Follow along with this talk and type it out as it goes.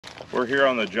We're here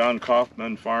on the John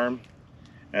Kaufman farm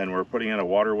and we're putting in a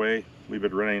waterway. We've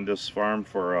been renting this farm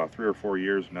for 3 or 4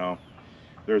 years now.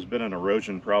 There's been an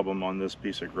erosion problem on this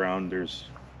piece of ground. There's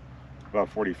about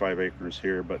 45 acres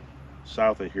here, but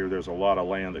south of here there's a lot of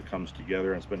land that comes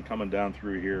together, and it's been coming down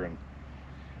through here and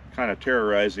kind of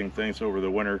terrorizing things over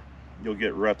the winter. You'll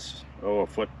get ruts, a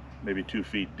foot, maybe 2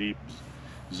 feet deep,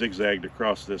 zigzagged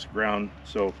across this ground.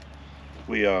 So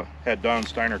we had Don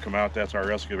Steiner come out. That's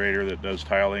our excavator that does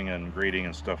tiling and grading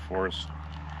and stuff for us.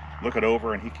 Look it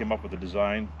over, and he came up with the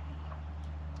design.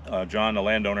 John, the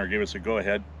landowner, gave us a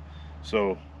go-ahead.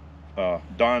 So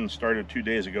Don started 2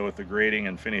 days ago with the grading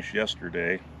and finished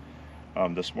yesterday.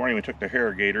 This morning we took the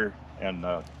Harrigator and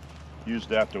used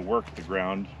that to work the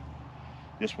ground.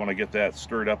 Just want to get that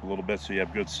stirred up a little bit so you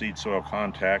have good seed soil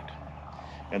contact.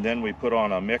 And then we put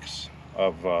on a mix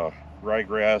of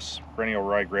ryegrass, perennial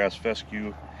ryegrass,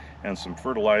 fescue, and some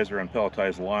fertilizer and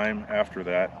pelletized lime after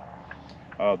that.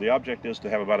 The object is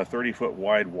to have about a 30-foot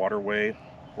wide waterway.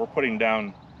 We're putting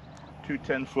down 2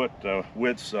 10-foot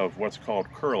widths of what's called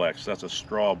Curlex. That's a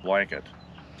straw blanket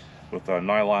with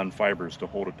nylon fibers to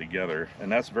hold it together,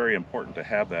 and that's very important to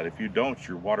have that. If you don't,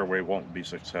 your waterway won't be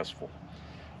successful.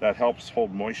 That helps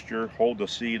hold moisture, hold the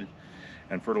seed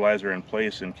and fertilizer in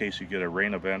place in case you get a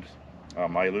rain event.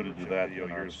 I alluded to that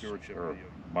in our stewardship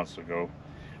months ago.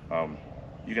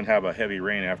 You can have a heavy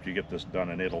rain after you get this done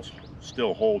and it'll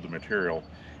still hold the material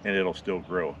and it'll still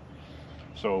grow.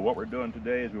 So what we're doing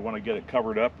today is we want to get it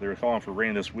covered up. They're calling for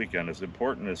rain this weekend. It's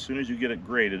important as soon as you get it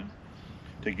graded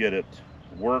to get it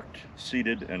worked,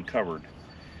 seeded, and covered.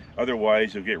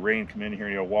 Otherwise you'll get rain come in here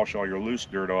and you'll wash all your loose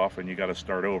dirt off and you got to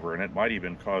start over, and it might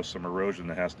even cause some erosion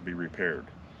that has to be repaired.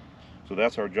 So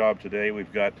that's our job today.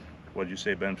 We've got, what did you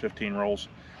say, Ben, 15 rolls?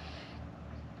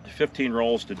 15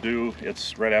 rolls to do.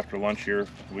 It's right after lunch here.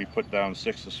 We put down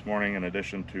 6 this morning in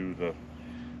addition to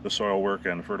the soil work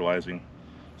and fertilizing.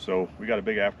 So we got a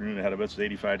big afternoon ahead of us. It's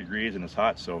 85 degrees and it's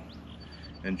hot, so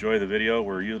enjoy the video.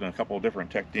 We're using a couple of different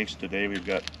techniques today. We've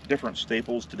got different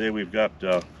staples. Today we've got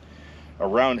a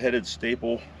round-headed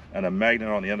staple and a magnet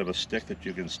on the end of a stick that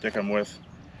you can stick them with.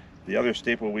 The other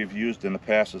staple we've used in the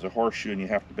past is a horseshoe, and you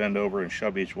have to bend over and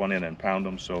shove each one in and pound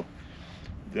them. So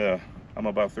I'm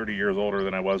about 30 years older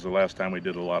than I was the last time we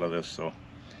did a lot of this, so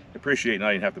I appreciate now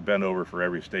you have to bend over for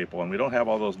every staple, and we don't have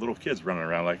all those little kids running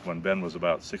around like when Ben was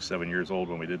about 6-7 years old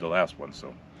when we did the last one.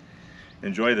 So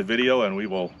enjoy the video and we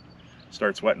will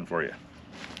start sweating for you.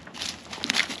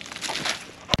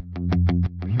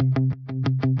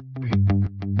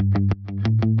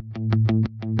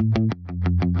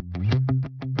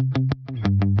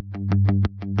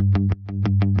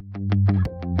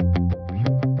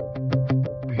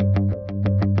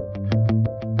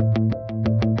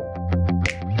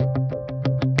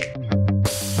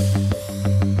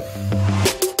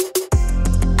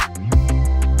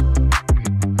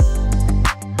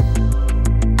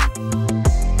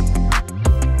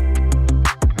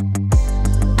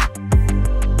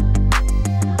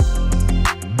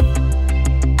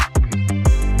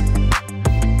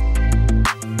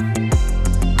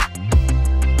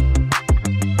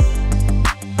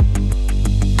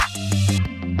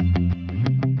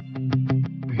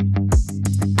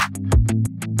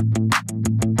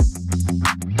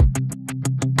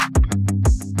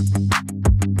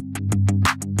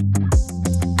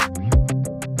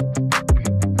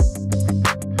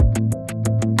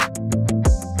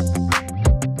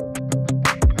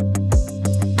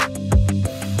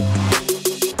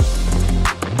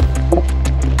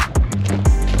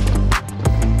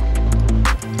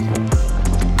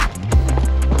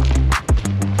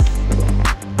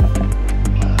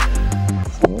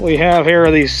 What we have here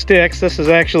are these sticks. This is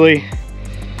actually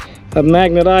a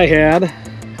magnet I had,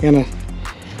 and a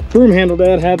broom handle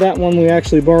Dad had. That one we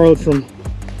actually borrowed from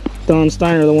Don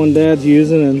Steiner, the one Dad's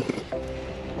using. And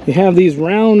you have these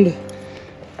round,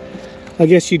 I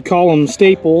guess you'd call them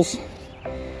staples,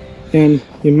 and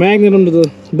you magnet them to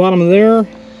the bottom of there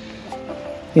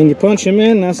and you punch them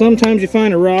in. Now sometimes you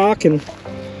find a rock and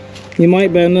you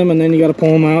might bend them, and then you got to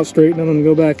pull them out, straighten them, and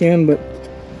go back in. But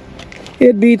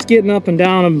it beats getting up and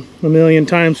down a million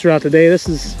times throughout the day. This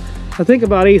is, I think,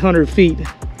 about 800 feet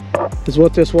is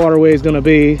what this waterway is going to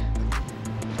be.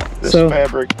 This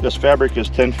fabric is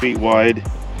 10 feet wide.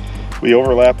 We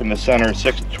overlap in the center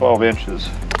 6 to 12 inches.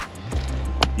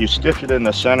 You stitch it in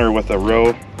the center with a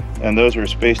row, and those are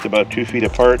spaced about 2 feet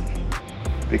apart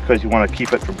because you want to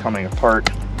keep it from coming apart.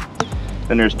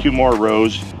 Then there's 2 more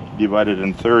rows divided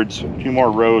in thirds, 2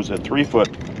 more rows at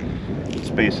 3-foot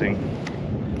spacing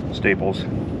staples.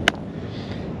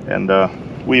 And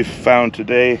we've found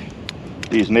today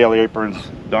these nail aprons.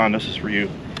 Don, this is for you.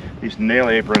 These nail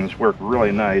aprons work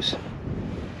really nice.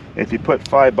 If you put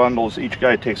 5 bundles, each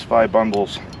guy takes 5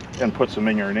 bundles and puts them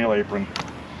in your nail apron,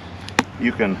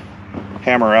 you can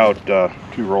hammer out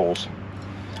 2 rolls,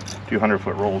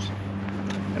 200-foot rolls,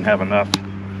 and have enough.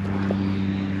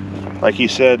 Like he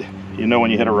said, you know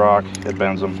when you hit a rock, it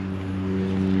bends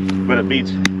them. But it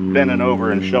beats bending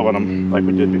over and shoving them like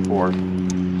we did before.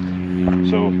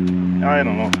 So, I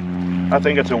don't know. I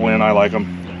think it's a win. I like them.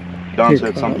 Don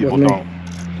said some people don't.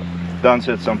 Don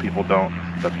said some people don't,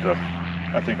 but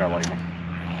I think I like them.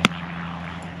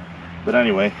 But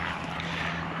anyway,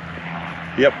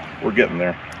 yep, we're getting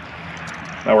there.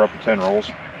 Now we're up to 10 rolls.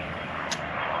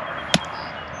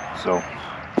 So,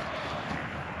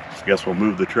 I guess we'll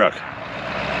move the truck.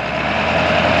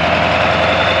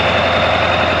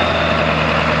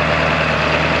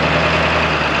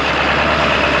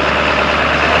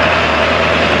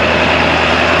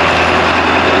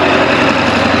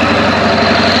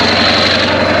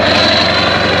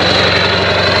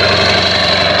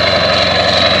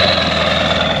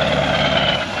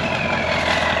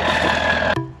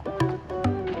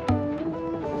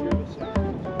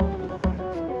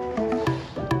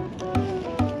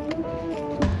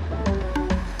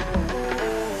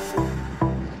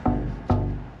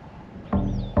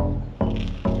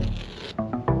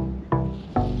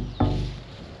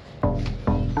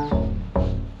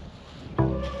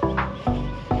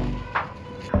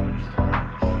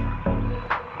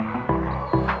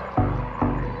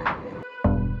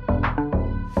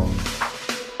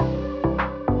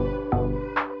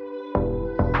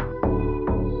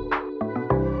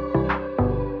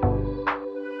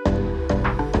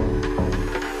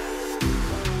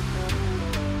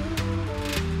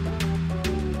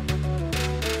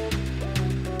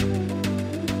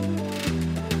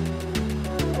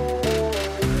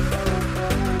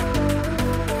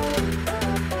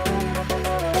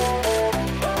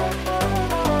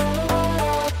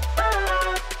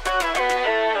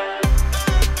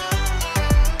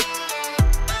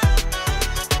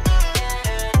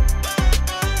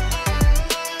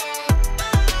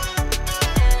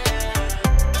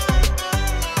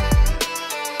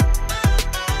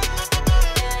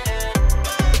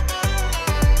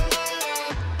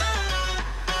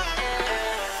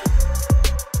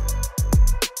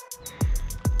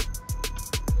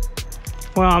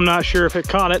 Well, I'm not sure if it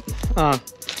caught it.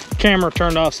 Camera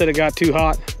turned off, said it got too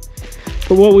hot.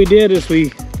 But what we did is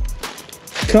we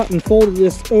cut and folded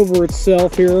this over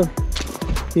itself here.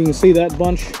 You can see that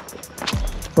bunch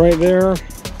right there. And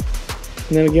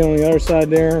then again on the other side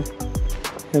there.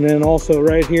 And then also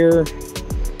right here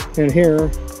and here.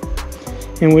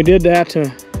 And we did that to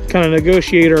kind of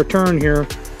negotiate our turn here.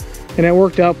 And it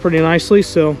worked out pretty nicely.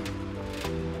 So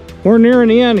we're nearing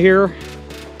the end here.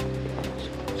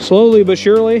 Slowly but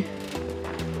surely,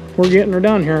 we're getting her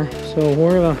done here. So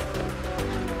we're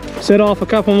gonna set off a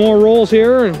couple more rolls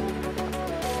here and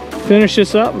finish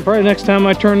this up. And probably next time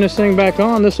I turn this thing back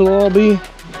on, this will all be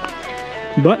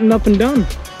buttoned up and done.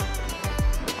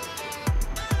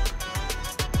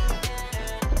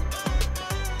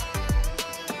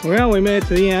 Well, we made it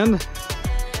to the end.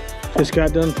 Just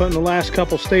got done putting the last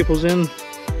couple staples in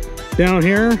down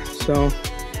here. So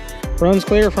runs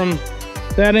clear from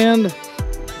that end.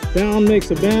 Down, makes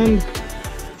a bend,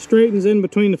 straightens in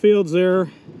between the fields there,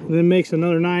 and then makes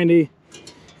another 90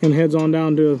 and heads on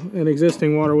down to an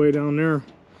existing waterway down there.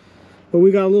 But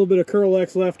we got a little bit of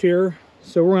Curl-X left here,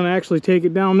 so we're going to actually take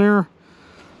it down there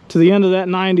to the end of that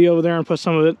 90 over there and put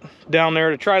some of it down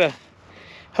there to try to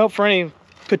help for any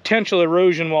potential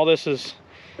erosion while this is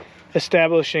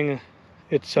establishing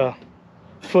its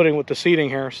footing with the seating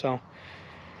here. So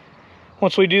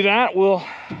once we do that, we'll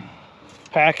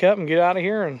pack up and get out of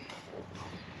here, and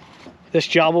this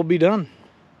job will be done.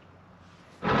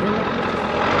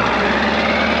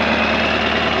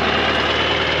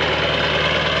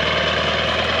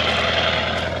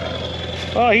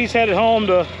 Well, he's headed home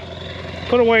to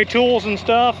put away tools and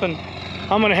stuff, and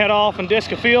I'm gonna head off and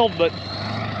disc a field, but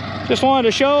just wanted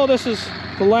to show this is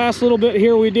the last little bit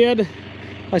here we did.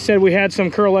 I said we had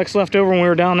some Curl-X left over when we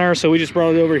were down there, so we just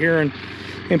brought it over here and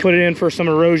put it in for some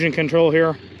erosion control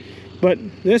here. But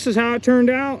this is how it turned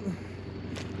out.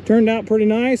 Turned out pretty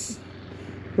nice.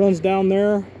 Runs down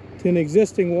there to an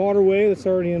existing waterway that's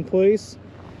already in place.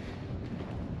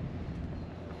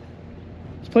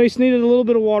 This place needed a little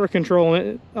bit of water control,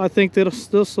 and I think that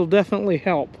this will definitely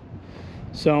help.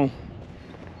 So,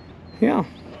 yeah,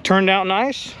 turned out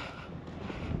nice.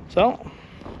 So,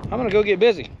 I'm gonna go get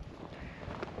busy.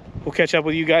 We'll catch up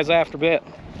with you guys after a bit.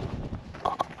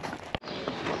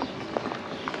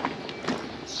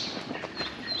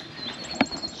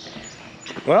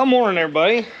 Well, morning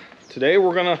everybody. today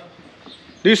we're gonna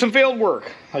do some field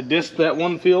work. I disked that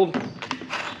one field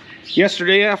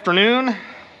yesterday afternoon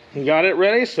and got it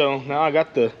ready, so now I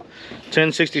got the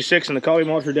 1066 and the Collie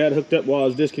Moisture Dad hooked up while I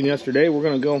was disking yesterday. We're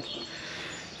gonna go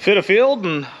fit a field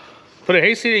and put a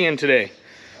hay seeding in today.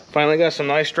 Finally got some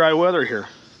nice dry weather here.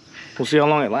 We'll see how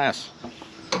long it lasts.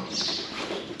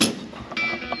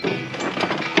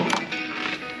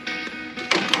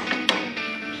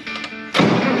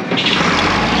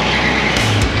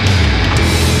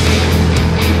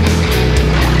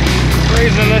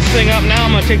 Raising this thing up now,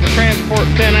 I'm gonna take the transport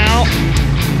pin out.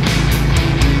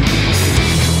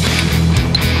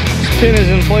 This pin is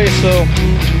in place so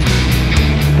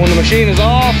when the machine is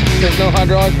off, there's no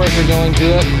hydraulic pressure going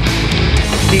to it.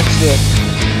 Keeps the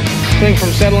thing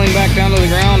from settling back down to the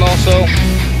ground. Also,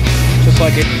 just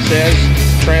like it says,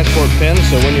 transport pin,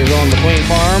 so when you're going between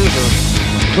farms or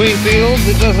between fields,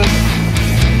 it doesn't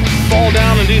fall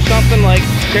down and do something like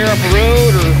tear up a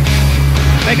road or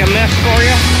make a mess for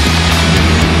you.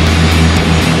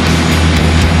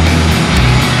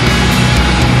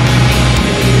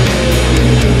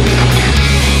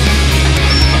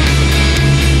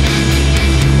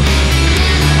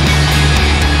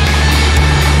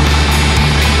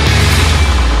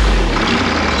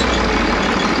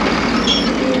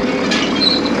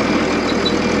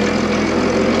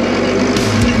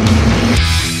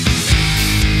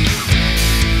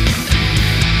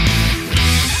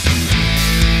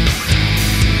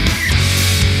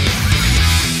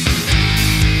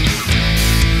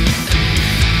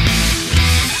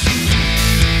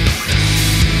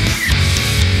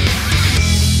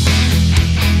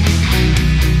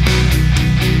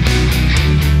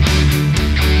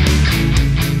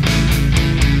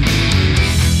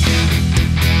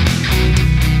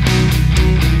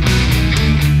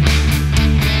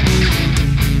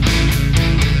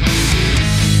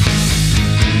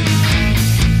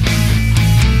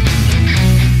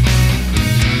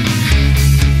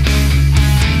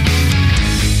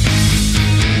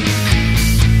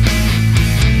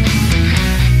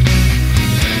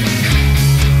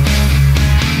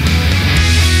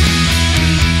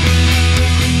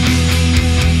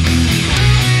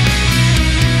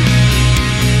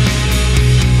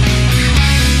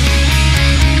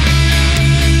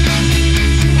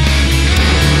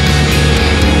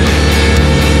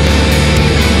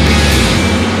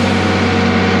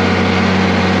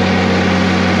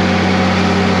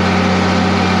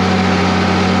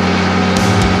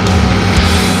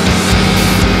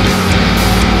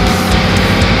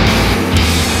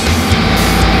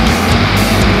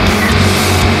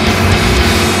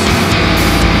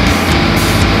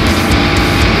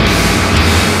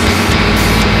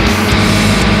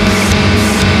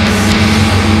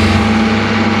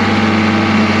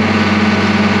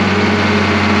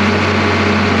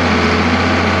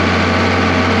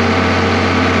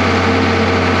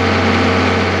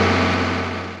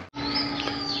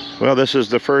 Well, this is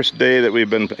the first day that we've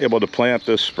been able to plant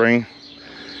this spring.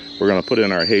 We're going to put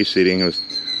in our hay seeding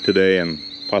today and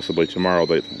possibly tomorrow,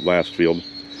 the last field.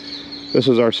 This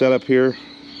is our setup here.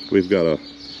 We've got a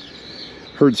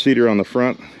herd seeder on the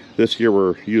front. This year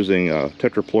we're using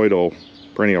tetraploidal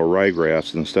perennial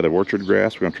ryegrass instead of orchard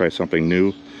grass. We're going to try something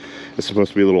new. It's supposed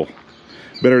to be a little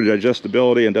better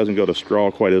digestibility and doesn't go to straw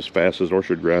quite as fast as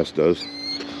orchard grass does.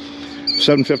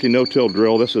 750 no-till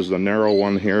drill. This is the narrow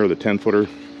one here, the 10-footer.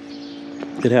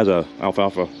 It has a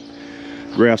alfalfa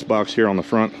grass box here on the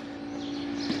front.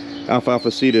 Alfalfa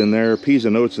seed in there, peas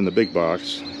and oats in the big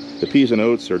box. The peas and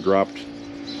oats are dropped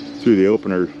through the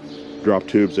opener drop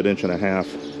tubes at 1.5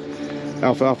 inches.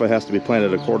 Alfalfa has to be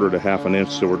planted 1/4 to 1/2 inch,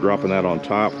 so we're dropping that on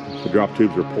top. The drop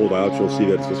tubes are pulled out. You'll see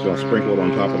that's just going to sprinkle it on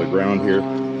top of the ground here.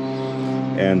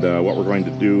 And what we're going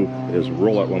to do is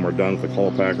roll it when we're done with the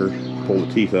Cultipacker, pull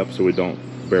the teeth up so we don't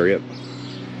bury it.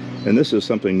 And this is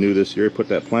something new this year. Put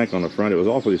that plank on the front. It was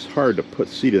awfully hard to put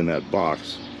seed in that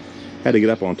box. Had to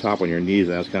get up on top on your knees,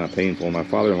 and that's kind of painful. My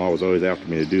father-in-law was always after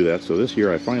me to do that. So this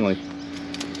year I finally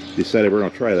decided we're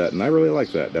going to try that, and I really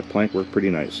like that. That plank worked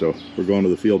pretty nice. So we're going to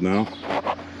the field now,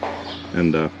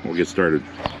 and we'll get started.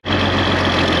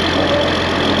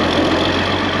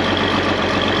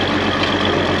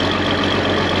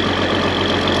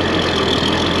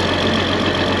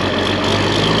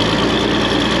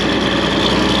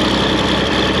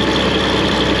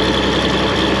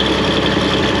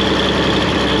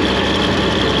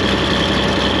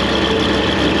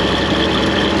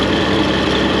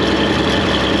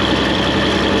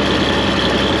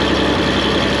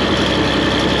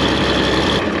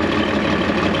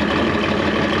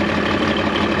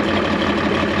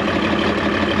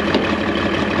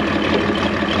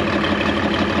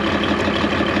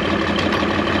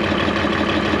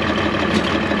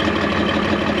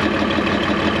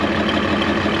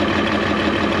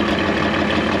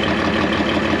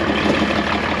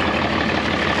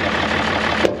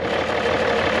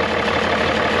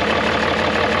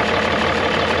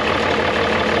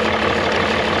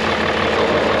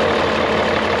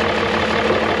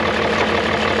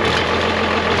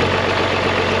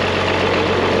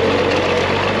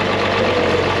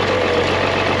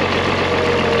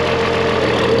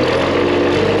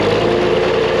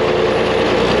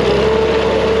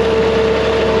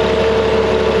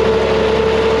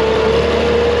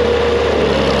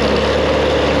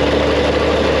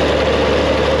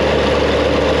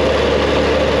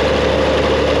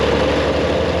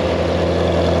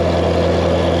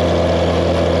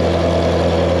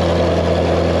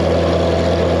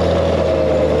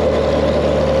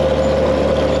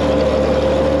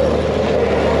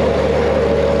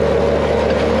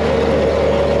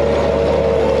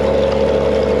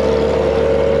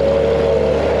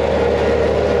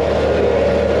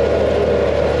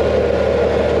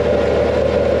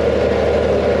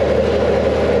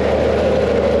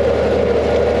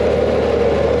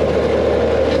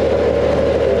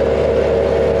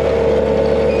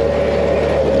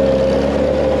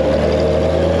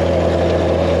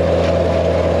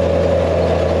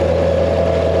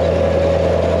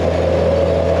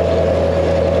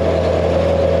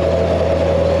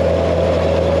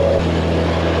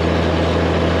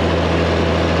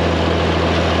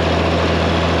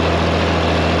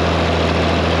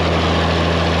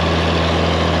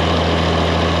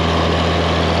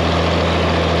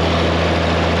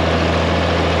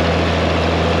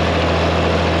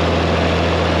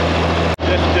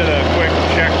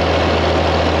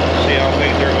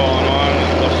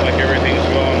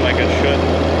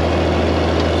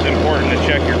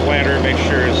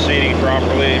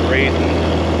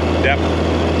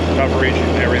 coverage,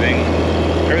 everything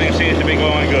seems to be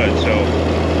going good, so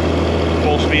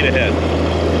full speed ahead.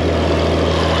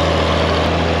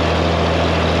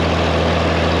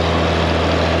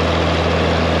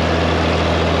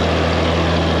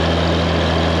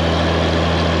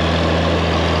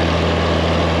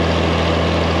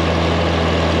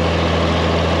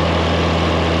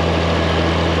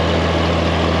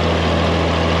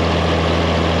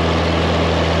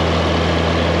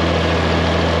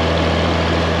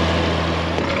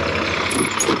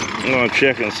 I'm gonna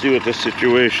check and see what the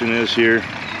situation is here.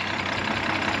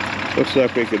 Looks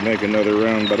like we could make another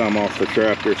run, but I'm off the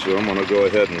tractor, so I'm gonna go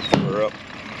ahead and fill her up.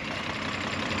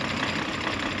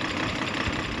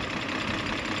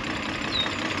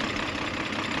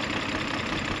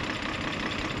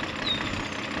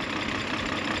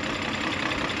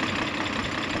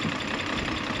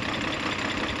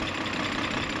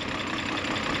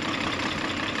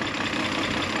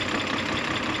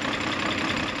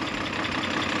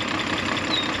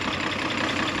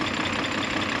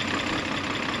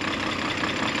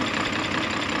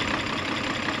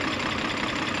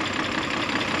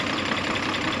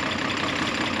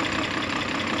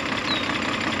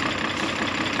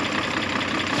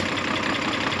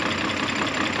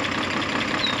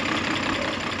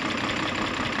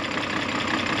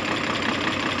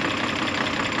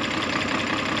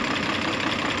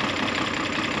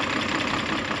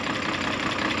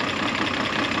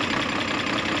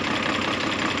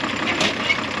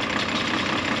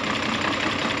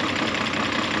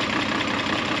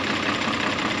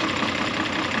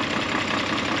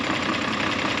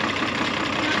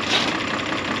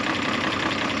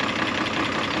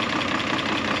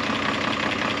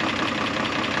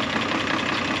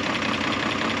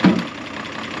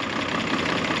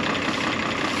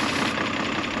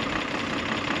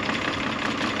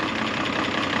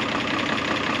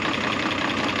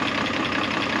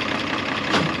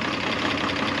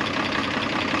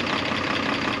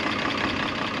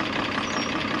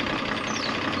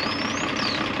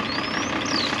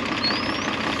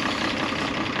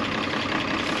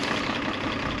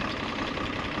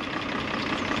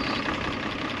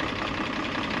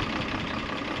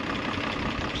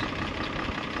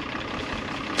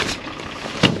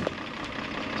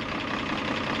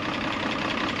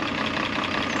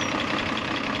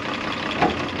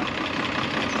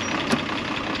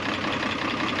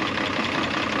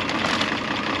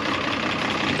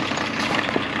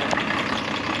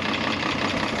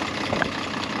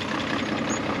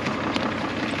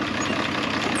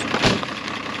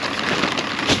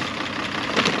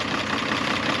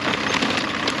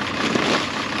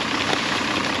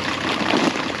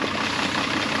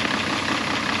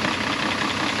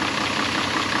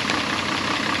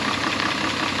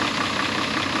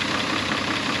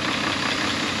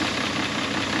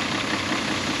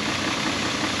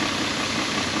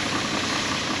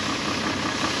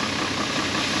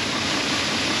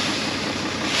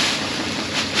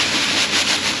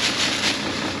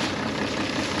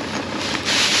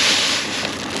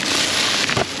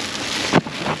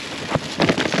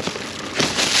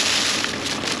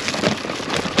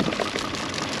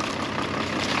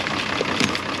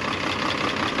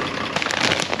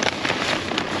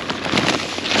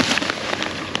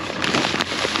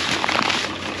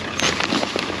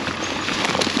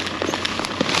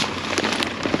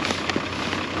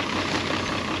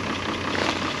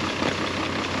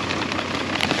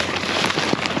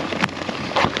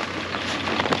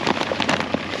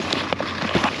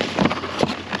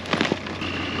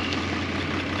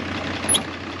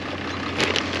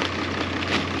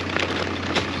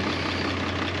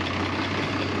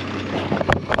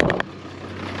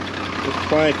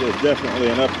 Plank is definitely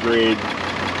an upgrade.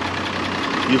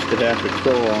 Used to have to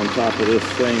crawl on top of this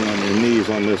thing on your knees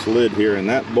on this lid here, and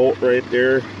that bolt right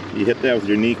there, you hit that with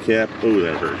your kneecap, ooh,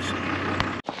 that hurts.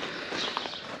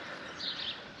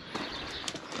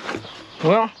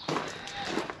 Well,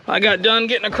 I got done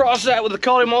getting across that with the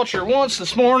Cully mulcher once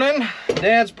this morning.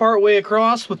 Dad's part way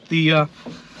across with the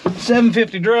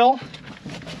 750 drill,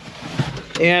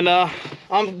 and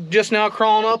I'm just now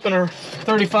crawling up in her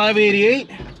 3588.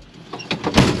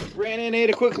 Ran in, ate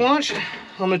a quick lunch.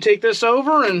 I'm gonna take this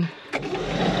over and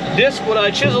disc what I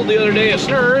chiseled the other day at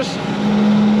Snurs.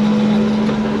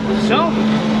 So,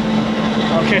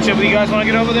 I'll catch up with you guys when I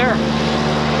get over there.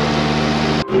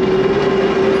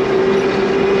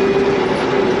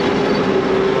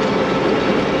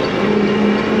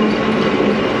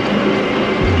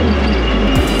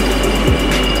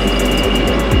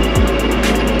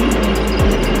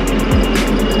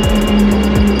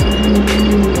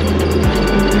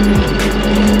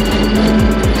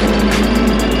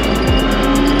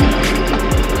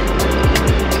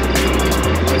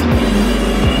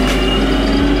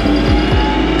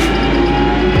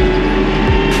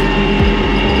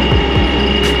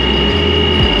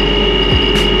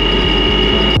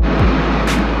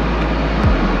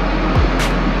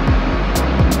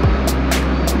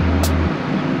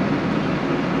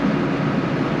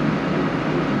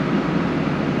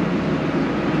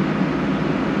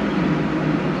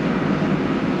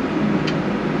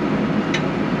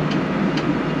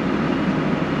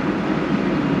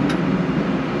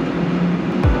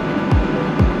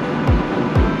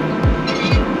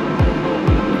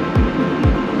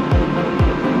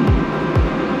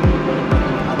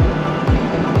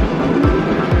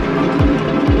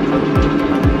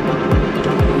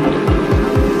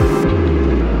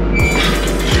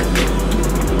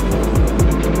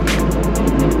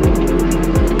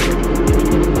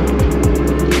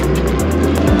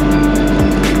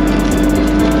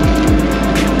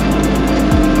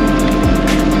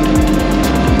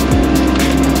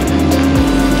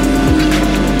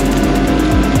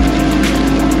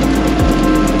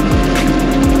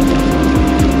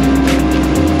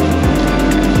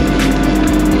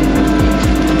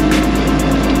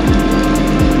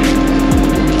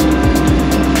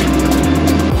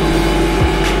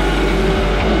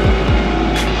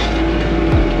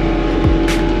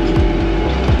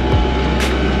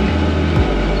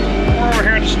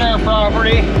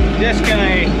 property, disking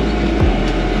a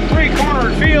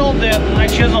 3-cornered field that I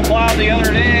chisel plowed the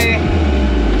other day.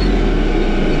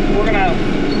 We're gonna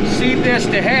seed this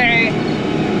to hay.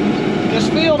 This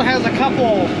field has a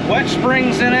couple wet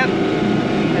springs in it,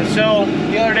 and so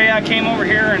the other day I came over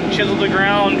here and chiseled the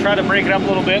ground, tried to break it up a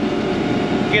little bit,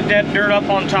 get that dirt up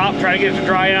on top, try to get it to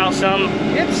dry out some.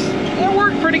 It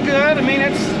worked pretty good. I mean,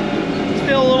 it's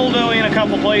still a little doughy in a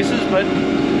couple places, but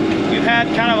we've had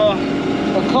kind of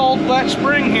a cold, wet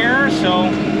spring here, so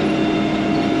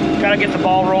got to get the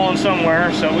ball rolling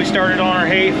somewhere. So we started on our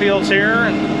hay fields here,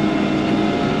 and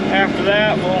after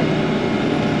that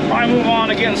we'll probably move on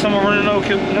to getting some of our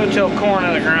no-till corn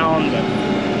in the ground.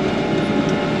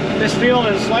 But this field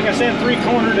is, like I said,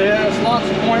 3-cornered. It has lots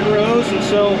of point rows, and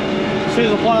so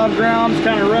chisel plowed ground is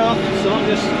kind of rough, so I'm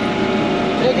just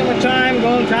taking my time,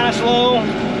 going kind of slow.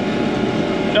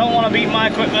 Don't want to beat my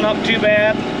equipment up too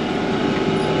bad.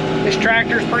 This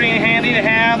tractor's pretty handy to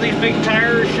have. These big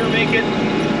tires sure make it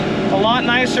a lot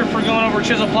nicer for going over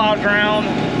chisel plowed ground.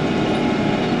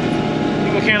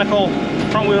 You mechanical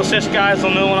front wheel assist guys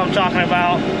will know what I'm talking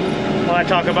about when I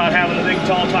talk about having the big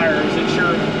tall tires. It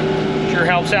sure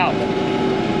helps out.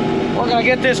 We're gonna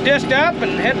get this disced up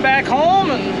and head back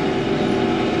home,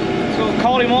 and so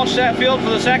Caldy mulch that field for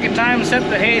the second time and set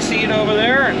the hay seed over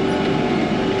there,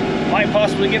 and might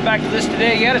possibly get back to this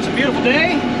today yet. It's a beautiful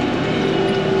day,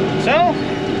 so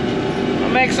I'll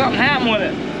make something happen with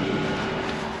it.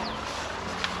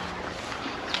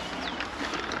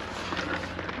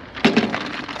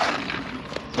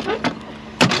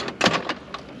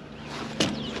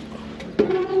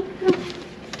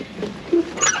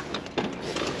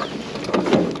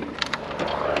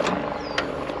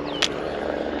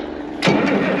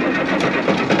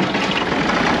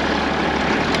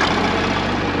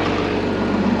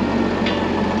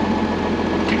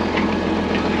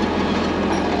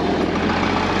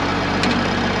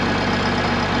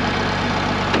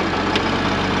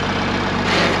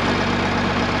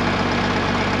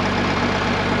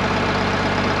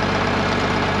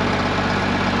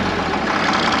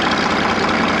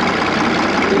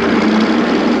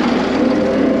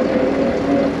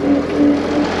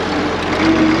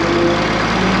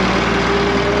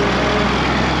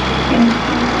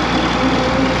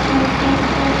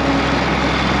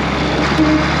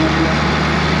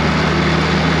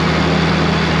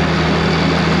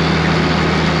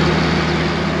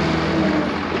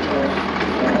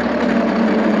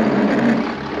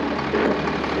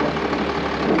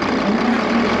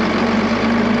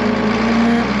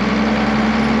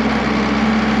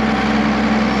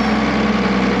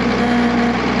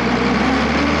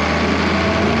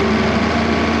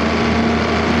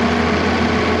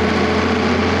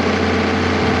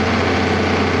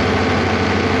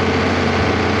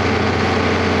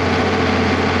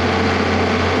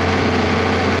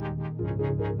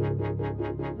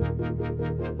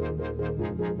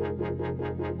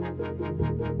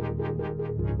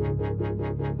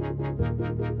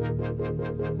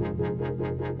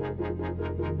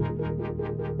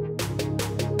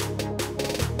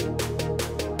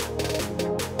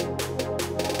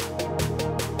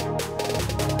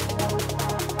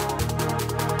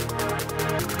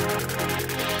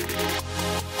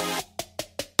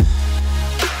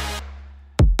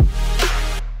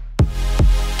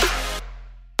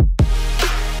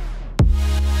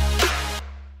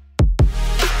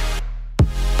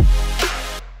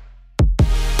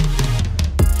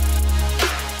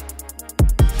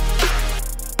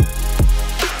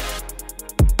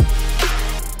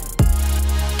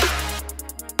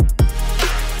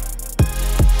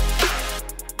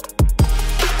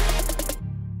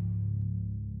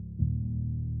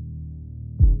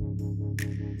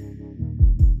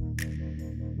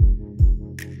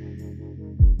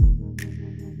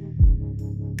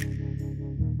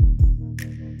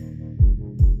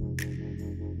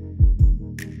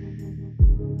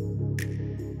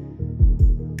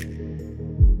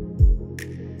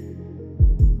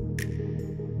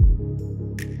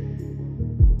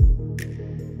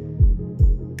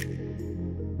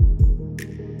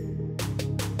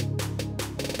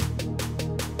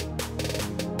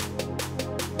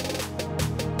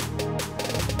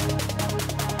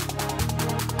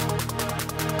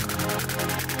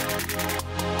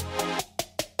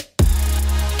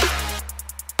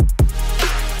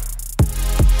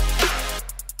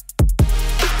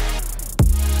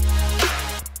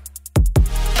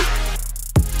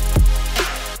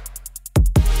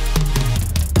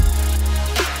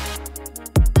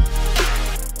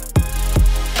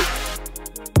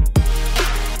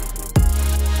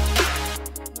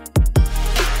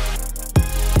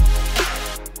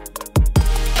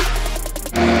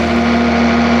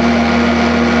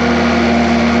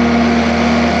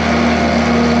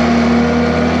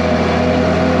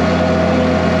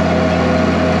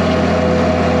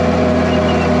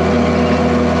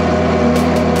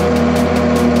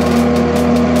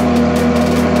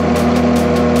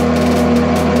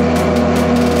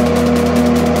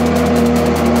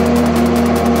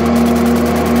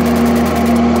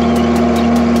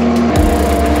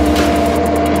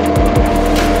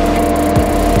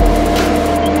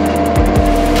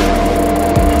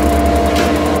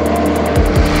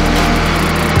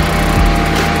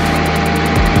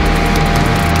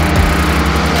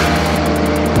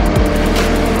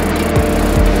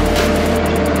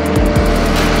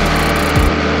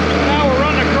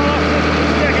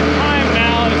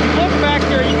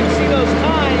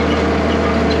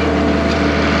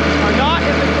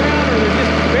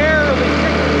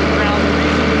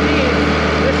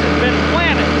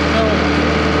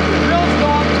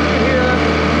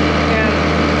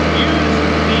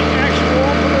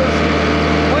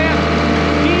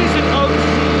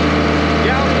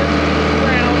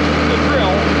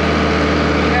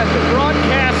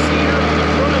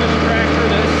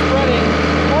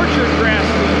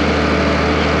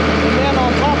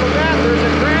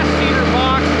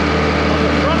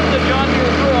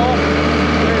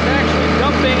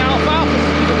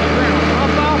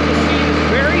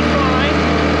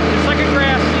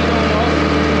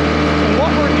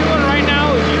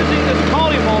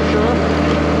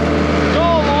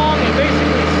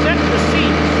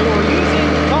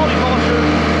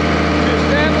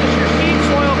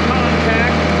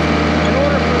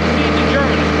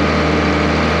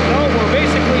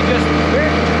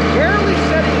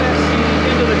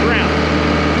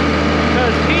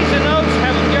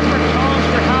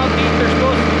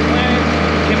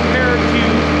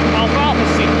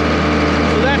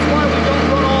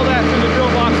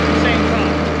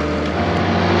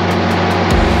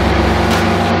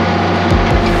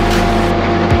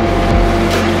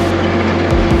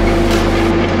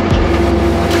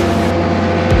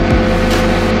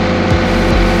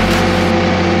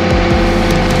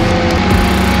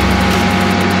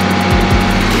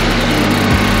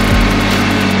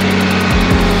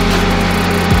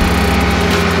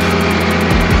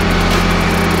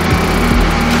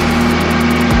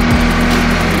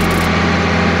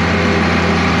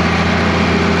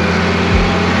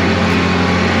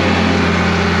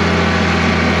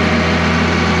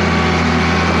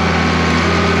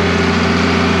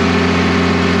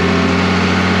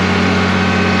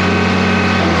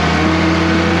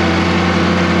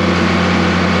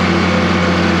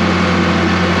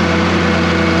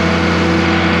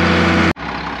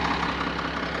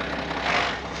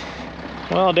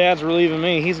 Now Dad's relieving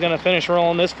me. He's gonna finish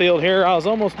rolling this field here. I was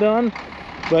almost done,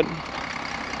 but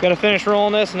gotta finish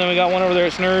rolling this, and then we got one over there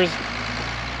at Snurs.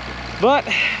 But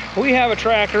we have a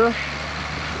tractor.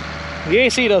 The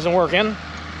AC doesn't work in.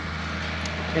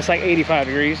 It's like 85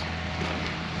 degrees.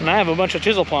 And I have a bunch of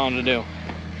chisel plowing to do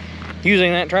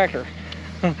using that tractor.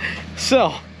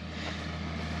 So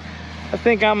I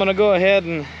think I'm gonna go ahead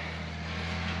and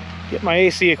get my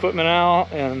AC equipment out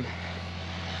and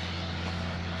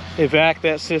evac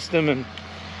that system and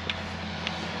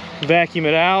vacuum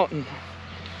it out and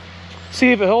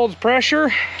see if it holds pressure.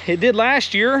 It did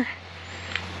last year.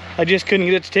 I just couldn't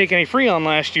get it to take any Freon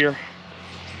last year.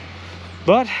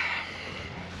 But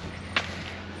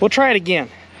we'll try it again.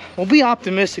 We'll be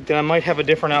optimistic that I might have a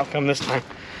different outcome this time.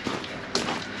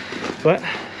 But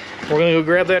we're gonna go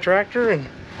grab that tractor and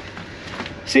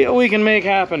see what we can make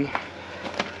happen.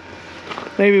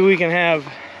 Maybe we can have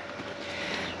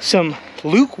some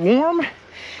lukewarm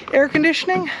air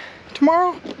conditioning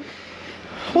tomorrow.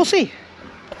 We'll see.